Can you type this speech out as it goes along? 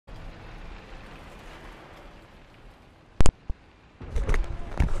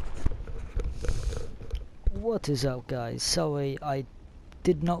What is up, guys? Sorry, I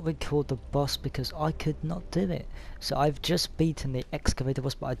did not record the boss because I could not do it. So I've just beaten the excavator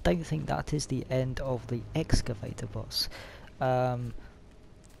boss, but I don't think that is the end of the excavator boss. So I'm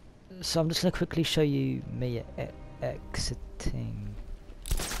just going to quickly show you me exiting,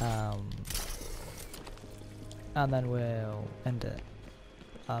 and then we'll end it.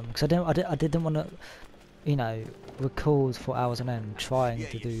 Because I didn't want to, you know, record for hours on end trying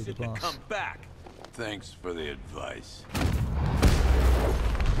to do the boss. Come back. Thanks for the advice.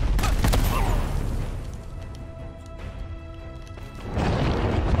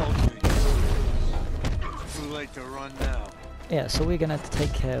 Too late to run now. Yeah, so we're gonna have to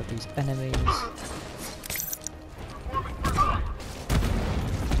take care of these enemies.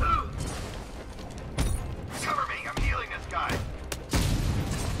 Cover me, I'm healing this guy.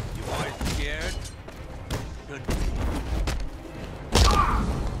 You are scared? Good.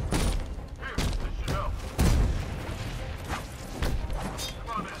 Here, this should help. Come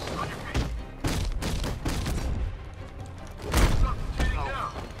on, man, on your feet. Something's hitting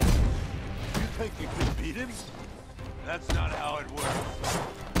down. You think you could beat him? That's not how it works.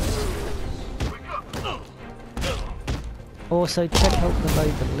 Wake up. Also, check out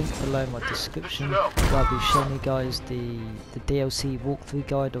the link below in my description, where I'll be showing you guys the DLC walkthrough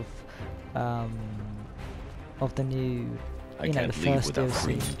guide of the new, you know, the first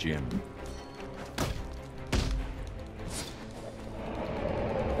DLC. Jim.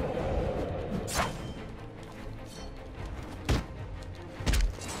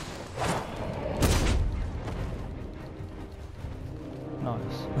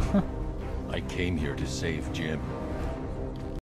 Nice. I came here to save Jim.